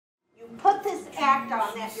act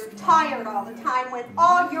on that you're tired all the time when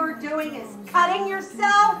all you're doing is cutting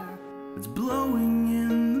yourself? It's blowing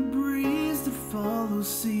in the breeze to follow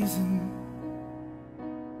season.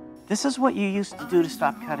 This is what you used to do to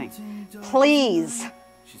stop cutting. Please.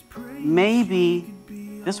 Maybe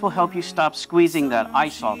this will help you stop squeezing that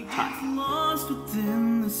ice all the time. Lost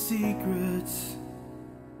within the secrets.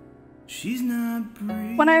 She's not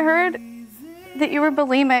breathing. When I heard that you were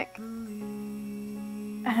bulimic,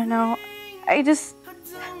 I don't know, I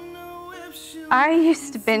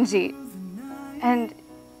used to binge eat. And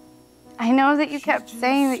I know that you kept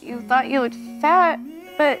saying that you thought you looked fat,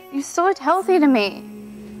 but you still looked healthy to me.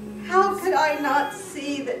 How could I not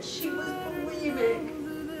see that she was bulimic?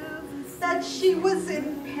 That she was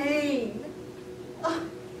in pain? Ugh.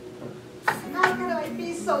 How could I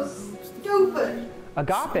be so stupid?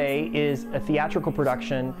 Agape is a theatrical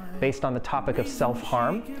production based on the topic of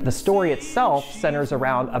self-harm. The story itself centers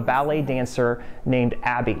around a ballet dancer named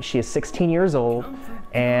Abby. She is 16 years old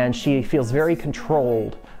and she feels very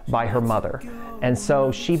controlled by her mother. And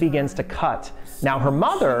so she begins to cut. Now her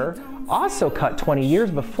mother also cut 20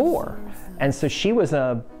 years before. And so she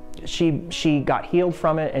got healed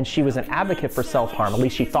from it, and she was an advocate for self-harm. At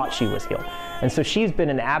least she thought she was healed. And so she's been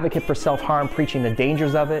an advocate for self-harm, preaching the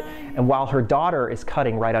dangers of it, and while her daughter is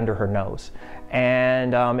cutting right under her nose.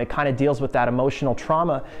 And it kind of deals with that emotional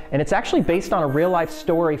trauma. And it's actually based on a real-life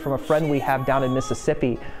story from a friend we have down in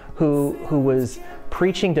Mississippi who was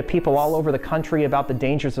preaching to people all over the country about the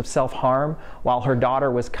dangers of self-harm while her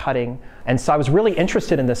daughter was cutting. And so I was really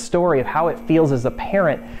interested in this story of how it feels as a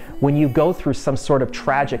parent when you go through some sort of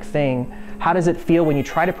tragic thing. How does it feel when you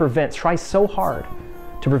try so hard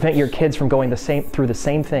to prevent your kids from going through the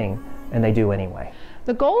same thing, and they do anyway?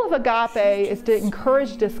 The goal of Agape is to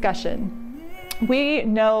encourage discussion. We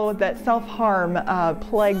know that self-harm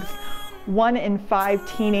plagues 1 in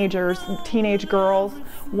 5 teenage girls,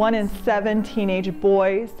 1 in 7 teenage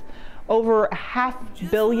boys. Over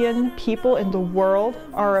 500 million people in the world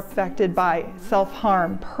are affected by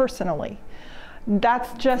self-harm personally.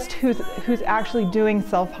 That's just who's actually doing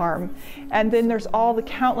self-harm. And then there's all the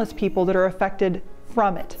countless people that are affected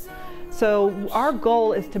from it. So our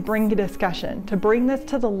goal is to bring a discussion, to bring this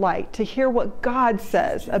to the light, to hear what God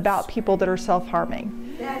says about people that are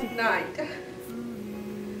self-harming. That night,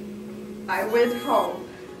 I went home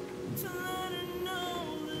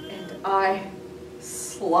and I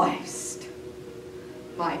sliced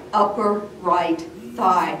my upper right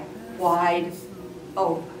thigh wide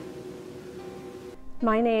open.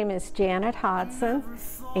 My name is Janet Hodson,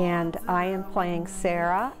 and I am playing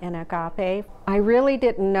Sarah in Agape. I really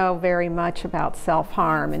didn't know very much about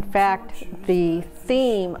self-harm. In fact, the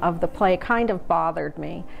theme of the play kind of bothered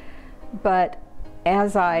me. But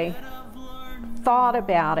as I thought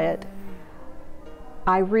about it,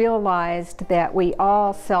 I realized that we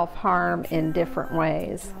all self-harm in different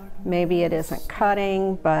ways. Maybe it isn't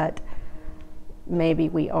cutting, but maybe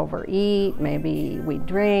we overeat, maybe we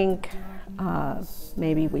drink,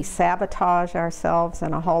 maybe we sabotage ourselves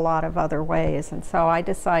in a whole lot of other ways. And so I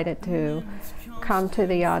decided to come to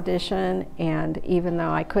the audition, and even though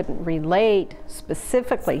I couldn't relate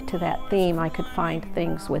specifically to that theme, I could find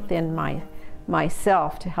things within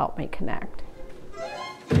myself to help me connect.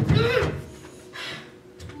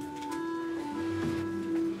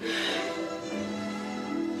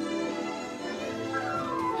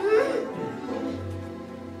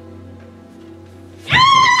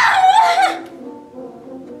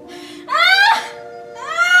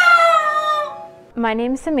 My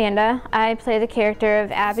name's Amanda. I play the character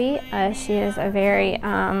of Abby. She is a very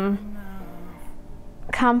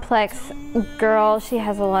complex girl. She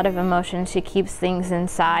has a lot of emotion. She keeps things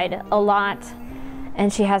inside a lot,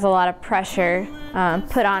 and she has a lot of pressure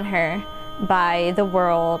put on her by the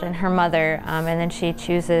world and her mother, and then she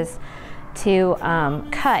chooses to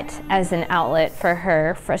cut as an outlet for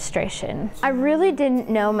her frustration. I really didn't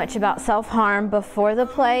know much about self-harm before the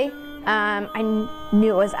play. I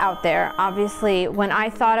knew it was out there. Obviously, when I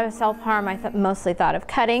thought of self-harm, I mostly thought of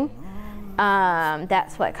cutting.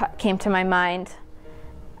 That's what came to my mind.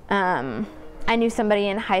 I knew somebody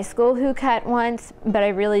in high school who cut once, but I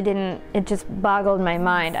really didn't, it just boggled my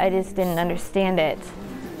mind. I just didn't understand it.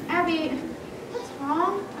 Abby, what's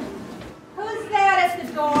wrong? Who's that at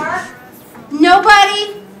the door?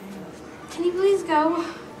 Nobody! Can you please go?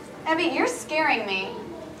 Abby, you're scaring me.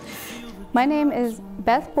 My name is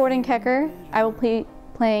Beth Bordenkecker. I will be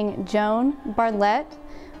playing Joan Bartlett.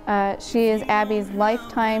 She is Abby's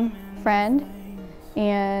lifetime friend,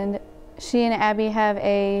 and she and Abby have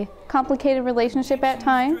a complicated relationship at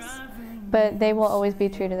times, but they will always be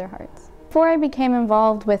true to their hearts. Before I became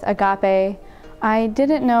involved with Agape, I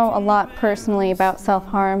didn't know a lot personally about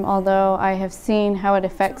self-harm, although I have seen how it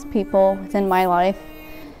affects people within my life.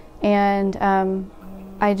 And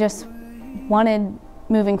I just wanted,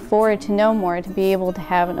 moving forward, to know more, to be able to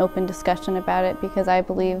have an open discussion about it, because I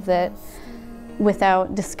believe that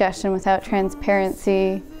without discussion, without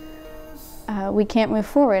transparency, we can't move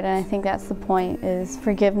forward. And I think that's the point, is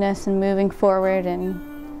forgiveness and moving forward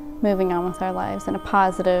and moving on with our lives in a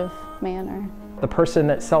positive manner. The person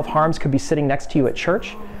that self-harms could be sitting next to you at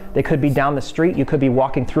church. They could be down the street. You could be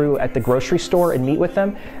walking through at the grocery store and meet with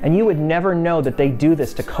them, and you would never know that they do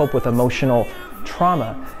this to cope with emotional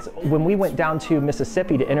trauma. When we went down to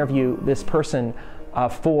Mississippi to interview this person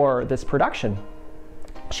for this production,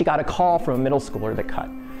 she got a call from a middle schooler that cut.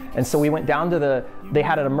 And so we went down to they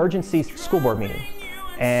had an emergency school board meeting.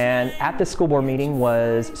 And at the school board meeting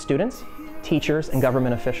was students, teachers, and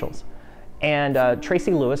government officials. And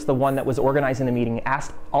Tracy Lewis, the one that was organizing the meeting,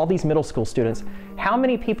 asked all these middle school students, how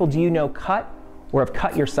many people do you know cut or have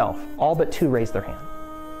cut yourself? All but 2 raised their hand.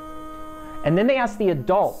 And then they asked the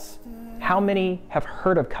adults, how many have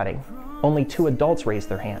heard of cutting? Only 2 adults raised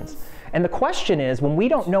their hands. And the question is, when we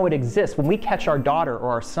don't know it exists, when we catch our daughter or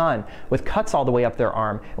our son with cuts all the way up their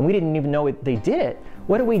arm, and we didn't even know they did it,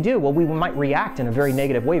 what do? Well, we might react in a very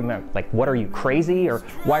negative way. We might, like, what, are you crazy? Or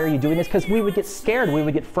why are you doing this? Because we would get scared, we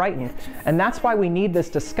would get frightened. And that's why we need this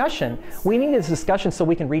discussion. We need this discussion so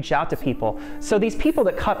we can reach out to people. So these people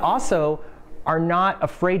that cut also are not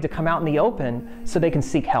afraid to come out in the open so they can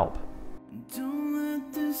seek help. Don't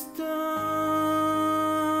let this darkness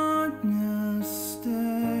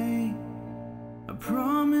stay. I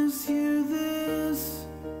promise you this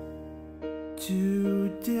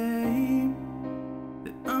today,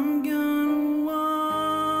 that I'm gonna